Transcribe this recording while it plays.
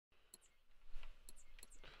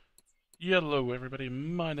Hello everybody,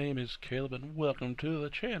 my name is Caleb and welcome to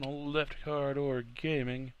the channel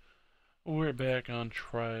LeftCarDoorGaming. We're back on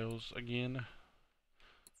Trials again.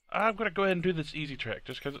 I'm gonna go ahead and do this easy track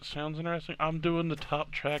just because it sounds interesting. I'm doing the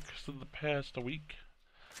top tracks of the past week.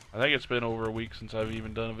 I think it's been over a week since I've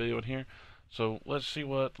even done a video in here. So let's see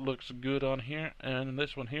what looks good on here. And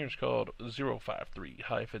this one here is called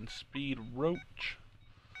 053-Speed Roach.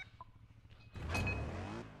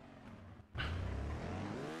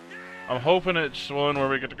 I'm hoping it's one where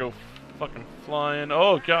we get to go fucking flying.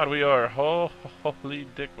 Oh god, we are. Holy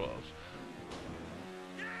dickballs.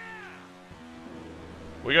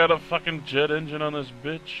 We got a fucking jet engine on this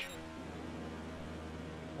bitch.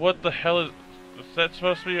 What the hell is that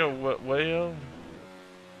supposed to be a whale?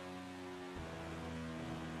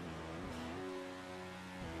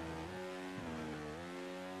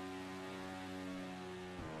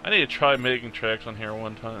 I need to try making tracks on here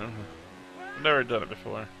one time. I've never done it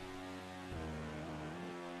before.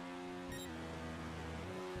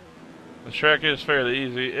 The track is fairly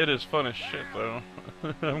easy. It is fun as shit, though.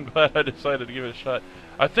 I'm glad I decided to give it a shot.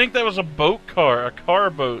 I think that was a boat car. A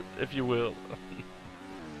car boat, if you will.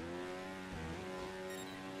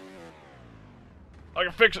 I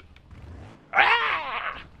can fix it.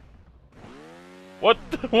 Ah! What?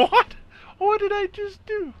 What? What did I just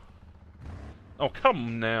do? Oh,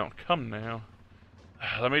 come now. Come now.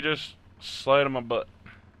 Let me just slide on my butt.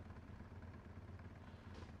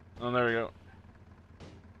 Oh, there we go.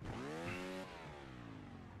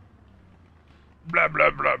 Blah, blah,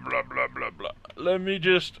 blah, blah, blah, blah, blah. Let me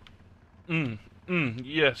just...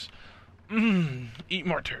 yes. Eat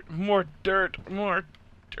more dirt. More dirt. More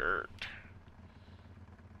dirt.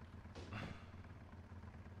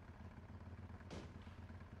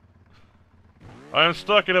 I am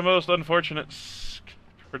stuck in a most unfortunate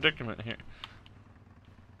predicament here.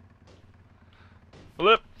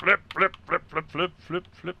 Flip, flip, flip, flip, flip, flip, flip,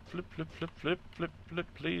 flip, flip, flip, flip, flip, flip, flip,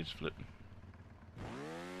 please flip.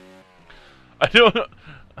 I don't know.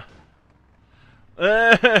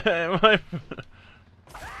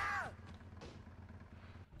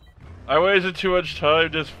 I wasted too much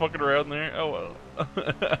time just fucking around there. Oh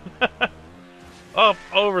well. Up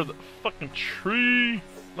over the fucking tree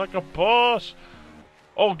like a boss.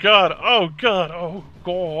 Oh god, oh god, oh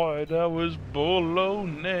god, that was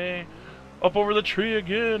baloney. Up over the tree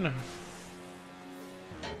again.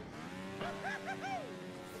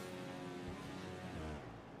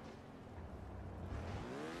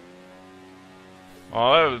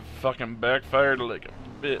 Oh, that was fucking backfired like a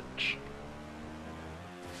bitch.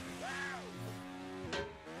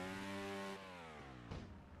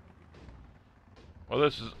 Well,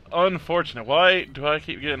 this is unfortunate. Why do I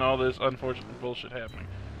keep getting all this unfortunate bullshit happening?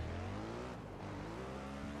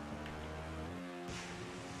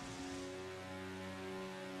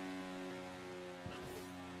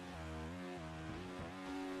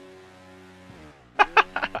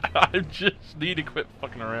 I just need to quit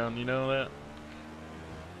fucking around, you know that?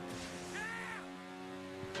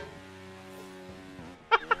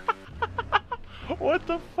 What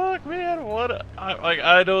the fuck, man? What?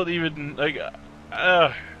 I don't even like.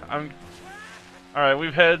 I'm. All right,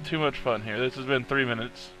 we've had too much fun here. This has been 3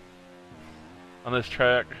 minutes on this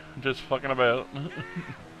track, just fucking about.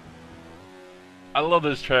 I love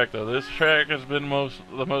this track though. This track has been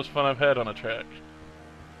the most fun I've had on a track.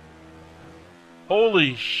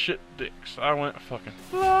 Holy shit, dicks! I went fucking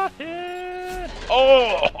flying.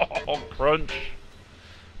 Oh, crunch!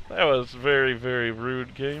 That was very, very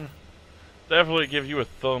rude, game. Definitely give you a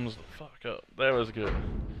thumbs the fuck up. That was good.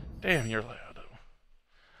 Damn, you're loud though.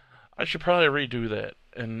 I should probably redo that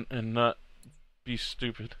and not be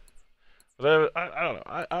stupid. But I don't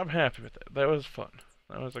know. I'm happy with that. That was fun.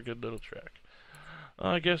 That was a good little track.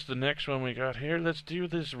 I guess the next one we got here, let's do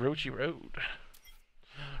this Roachy Road.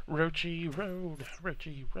 Roachy Road,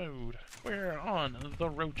 Roachy Road. We're on the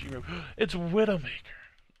Roachy Road. It's Widowmaker.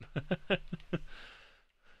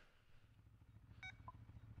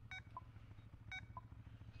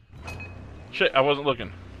 Shit, I wasn't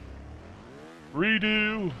looking.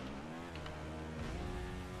 Redo!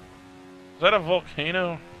 Is that a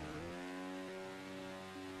volcano?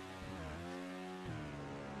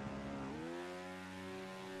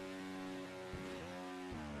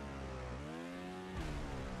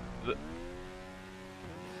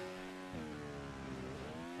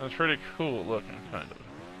 That's pretty cool looking, kind of.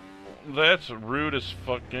 That's rude as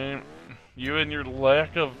fuck, game. You and your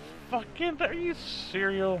lack of fucking... Are you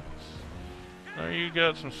serial? Now you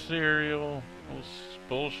got some serial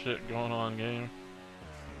bullshit going on, game.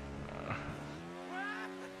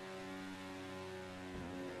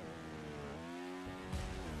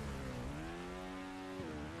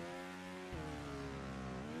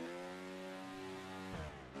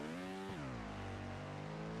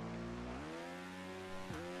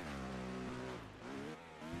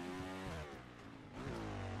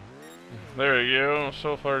 There we go.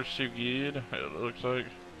 So far, so good. It looks like.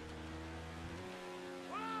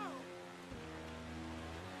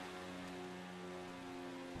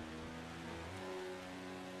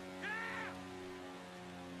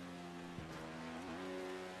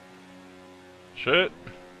 Shit.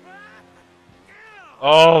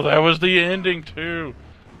 Oh, that was the ending, too.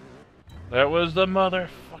 That was the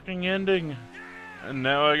motherfucking ending. And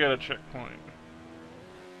now I got a checkpoint.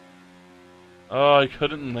 Oh, I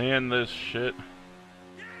couldn't land this shit.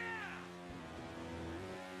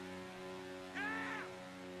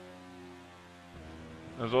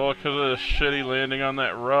 It was all because of the shitty landing on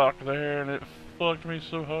that rock there, and it fucked me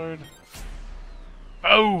so hard.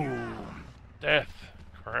 Oh! Death.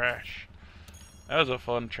 Crash. That was a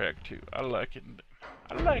fun track, too. I like it.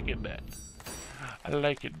 I like it that. I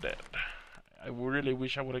like it that. I really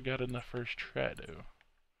wish I would have got in the first try, though.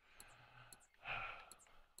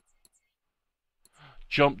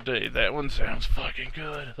 Jump Day. That one sounds fucking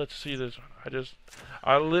good. Let's see this one.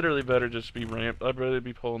 I literally better just be ramped. I'd rather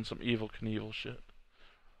be pulling some Evil Knievel shit.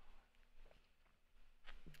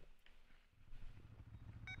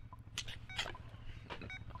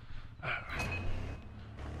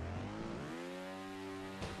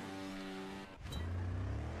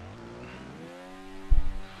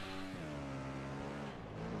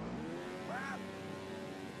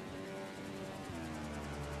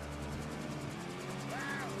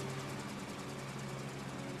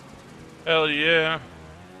 Hell yeah.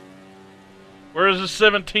 Where's the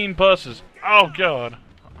 17 buses? Oh god.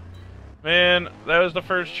 Man, that was the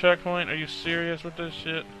first checkpoint. Are you serious with this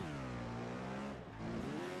shit?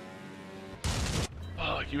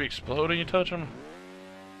 Fuck, you explode when you touch them?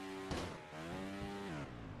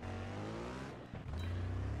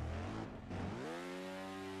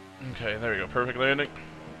 Okay, there we go. Perfect landing.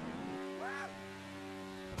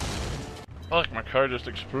 Fuck, my car just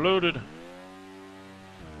exploded.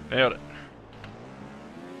 Nailed it.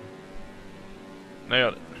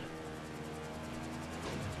 Nailed it.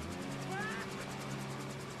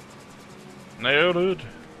 Nailed it.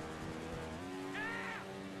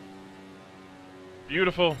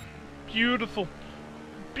 Beautiful. Beautiful.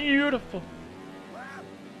 Beautiful.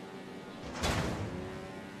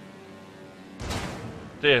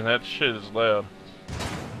 Damn, that shit is loud.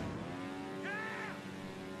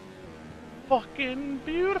 Fucking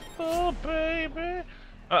beautiful, baby.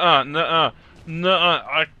 Nuh-uh. Nuh-uh.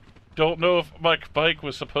 I don't know if my bike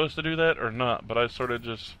was supposed to do that or not, but I sort of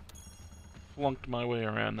just flunked my way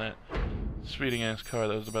around that speeding ass car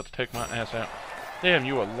that was about to take my ass out. Damn,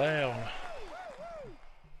 you were loud.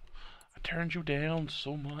 I turned you down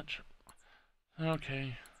so much.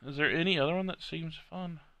 Okay. Is there any other one that seems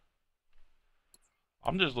fun?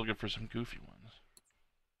 I'm just looking for some goofy ones.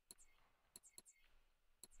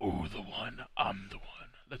 Oh, the one. I'm the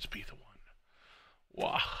one. Let's be the one.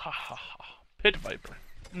 Wahahaha. Pit Viper.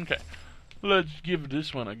 Okay. Let's give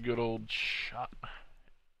this one a good old shot.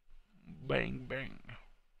 Bang, bang.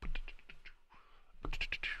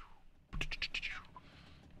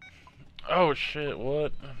 Oh shit,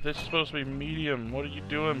 what? This is supposed to be medium. What are you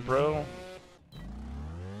doing, bro?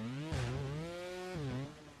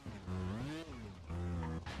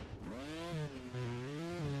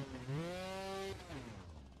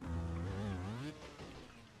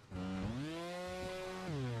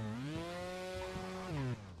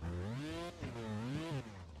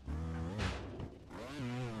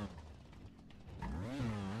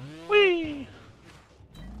 Whee!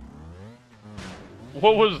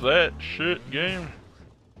 What was that shit game?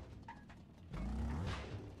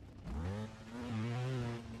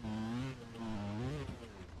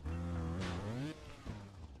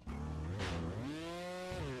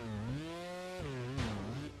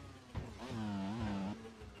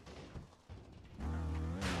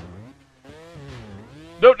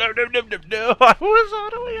 No, no, no, no, no, no! I was all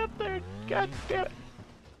the way up there! God damn it!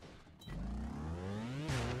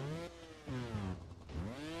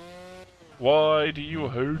 Why do you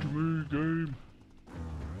hate me, game?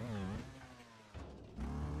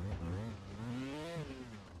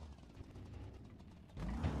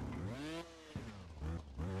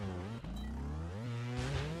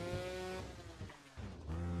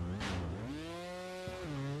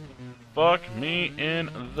 Fuck me in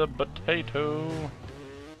the potato.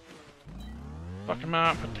 Fuck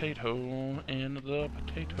my potato in the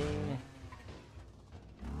potato.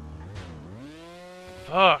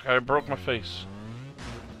 Fuck, I broke my face.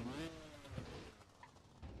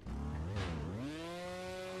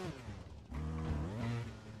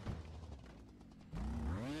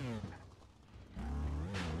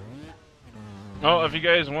 Well, if you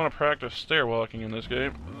guys want to practice stair walking in this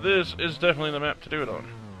game, this is definitely the map to do it on.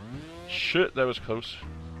 Shit, that was close.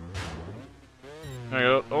 There you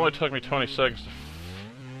go. It only took me 20 seconds to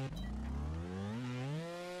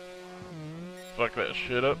fuck that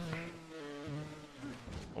shit up.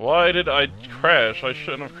 Why did I crash? I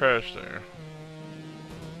shouldn't have crashed there.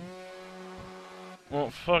 Well,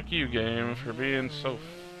 fuck you, game, for being so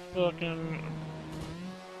fucking...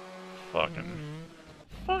 Fuck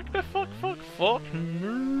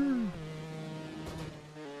me.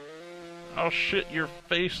 I'll shit your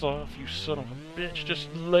face off, you son of a bitch. Just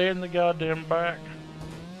lay in the goddamn back.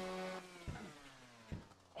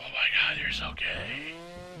 Oh my god, you're so gay.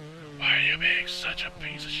 Why are you being such a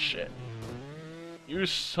piece of shit? You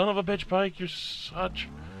son of a bitch, Bike, you're such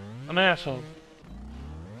an asshole.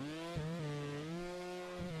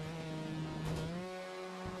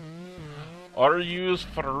 RU's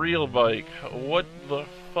for real, Bike. What the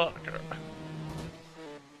fuck?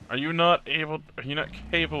 Are you not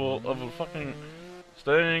capable of fucking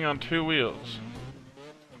staying on two wheels?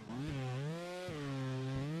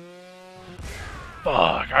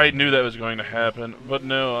 Fuck, I knew that was going to happen, but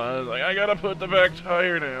no, I was like, I gotta put the back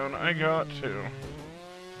tire down, I got to.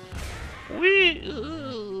 Wee!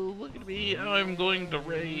 Look at me, I'm going to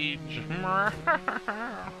rage.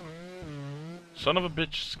 Son of a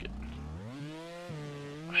bitch skid.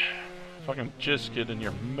 Fucking jizz skid in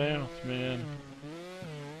your mouth, man.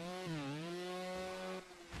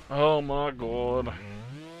 Oh my god.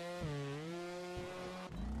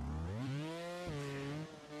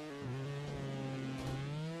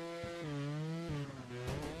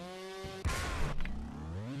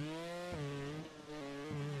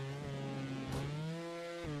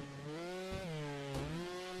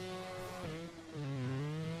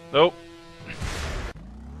 Nope.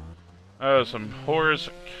 That was some horse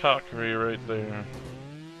cockery right there.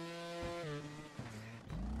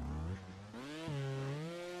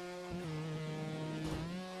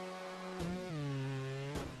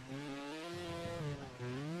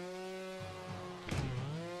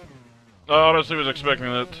 I honestly was expecting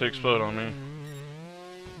that to explode on me.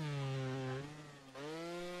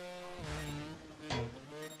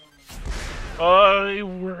 Oh,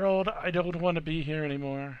 world, I don't want to be here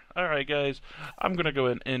anymore. Alright, guys, I'm gonna go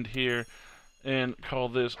ahead and end here and call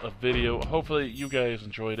this a video. Hopefully, you guys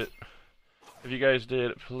enjoyed it. If you guys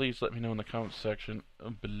did, please let me know in the comments section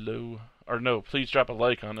below. Or no, please drop a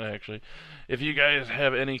like on it, actually. If you guys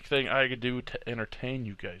have anything I could do to entertain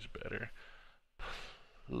you guys better.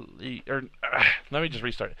 Let me just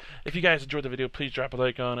restart it. If you guys enjoyed the video, please drop a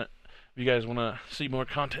like on it. If you guys want to see more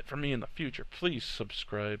content from me in the future, please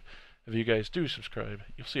subscribe. If you guys do subscribe,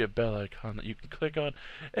 you'll see a bell icon that you can click on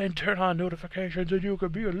and turn on notifications, and you can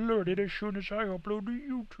be alerted as soon as I upload to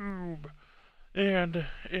YouTube. And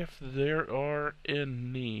if there are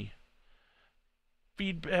any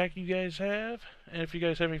feedback you guys have, and if you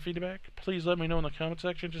guys have any feedback, please let me know in the comment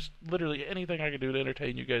section. Just literally anything I can do to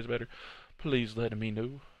entertain you guys better, please let me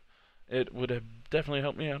know. It would have definitely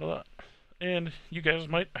helped me out a lot. And you guys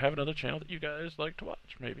might have another channel that you guys like to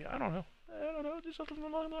watch, maybe. I don't know. Just something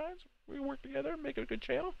along the lines. We work together and make a good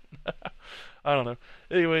channel. I don't know.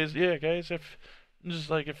 Anyways, yeah, guys, if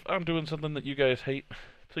I'm doing something that you guys hate,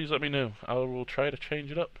 please let me know. I will try to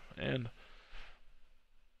change it up. And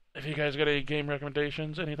if you guys got any game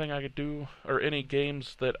recommendations, anything I could do, or any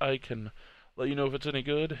games that I can let you know if it's any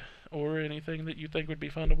good, or anything that you think would be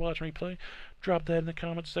fun to watch me play, drop that in the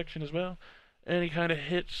comments section as well. Any kind of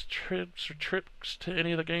hits, trips, or tricks to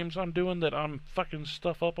any of the games I'm doing that I'm fucking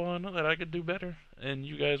stuff up on that I could do better, and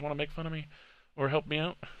you guys want to make fun of me or help me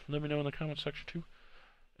out, let me know in the comments section too.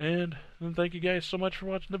 And then thank you guys so much for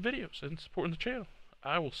watching the videos and supporting the channel.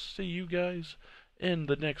 I will see you guys in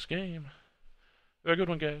the next game. Have a good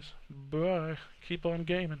one, guys. Bye. Keep on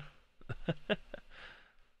gaming.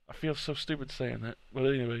 I feel so stupid saying that. But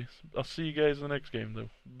anyways, I'll see you guys in the next game, though.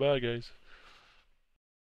 Bye, guys.